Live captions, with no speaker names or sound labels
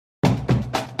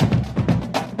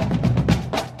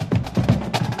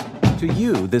To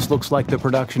you, this looks like the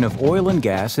production of oil and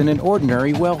gas in an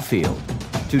ordinary well field.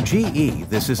 To GE,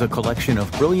 this is a collection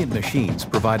of brilliant machines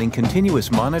providing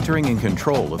continuous monitoring and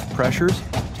control of pressures,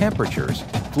 temperatures,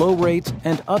 flow rates,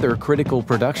 and other critical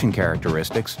production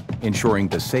characteristics, ensuring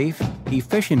the safe,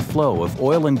 efficient flow of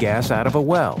oil and gas out of a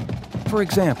well. For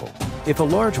example, if a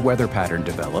large weather pattern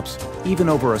develops, even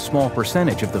over a small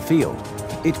percentage of the field,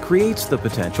 it creates the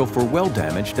potential for well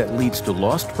damage that leads to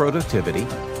lost productivity,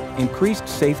 increased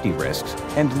safety risks,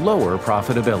 and lower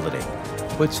profitability.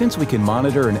 But since we can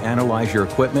monitor and analyze your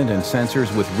equipment and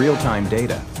sensors with real-time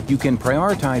data, you can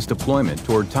prioritize deployment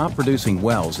toward top-producing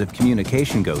wells if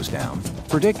communication goes down,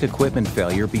 predict equipment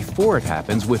failure before it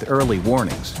happens with early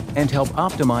warnings, and help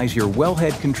optimize your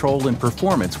wellhead control and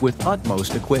performance with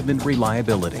utmost equipment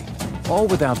reliability, all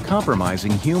without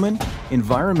compromising human,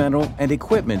 environmental, and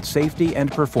equipment safety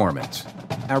and performance.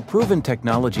 Our proven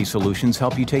technology solutions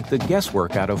help you take the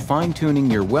guesswork out of fine-tuning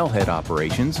your wellhead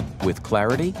operations with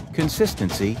clarity,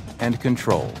 consistency, and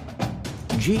control.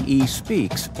 GE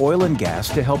speaks oil and gas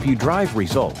to help you drive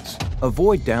results,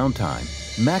 avoid downtime,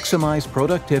 maximize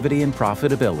productivity and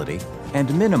profitability,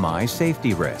 and minimize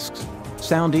safety risks.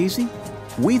 Sound easy?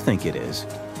 We think it is.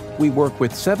 We work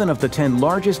with 7 of the 10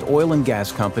 largest oil and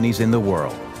gas companies in the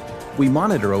world. We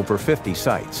monitor over 50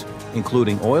 sites,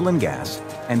 including oil and gas,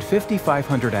 and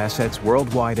 5,500 assets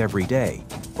worldwide every day,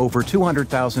 over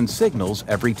 200,000 signals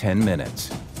every 10 minutes.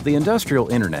 The industrial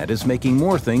internet is making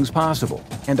more things possible,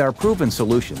 and our proven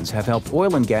solutions have helped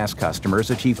oil and gas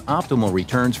customers achieve optimal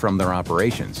returns from their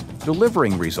operations,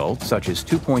 delivering results such as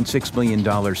 $2.6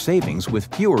 million savings with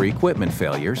fewer equipment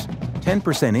failures,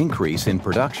 10% increase in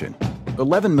production,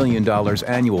 $11 million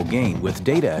annual gain with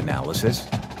data analysis,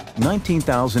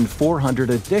 19,400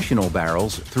 additional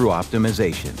barrels through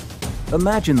optimization.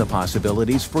 Imagine the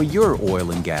possibilities for your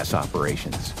oil and gas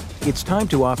operations. It's time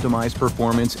to optimize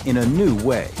performance in a new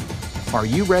way. Are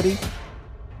you ready?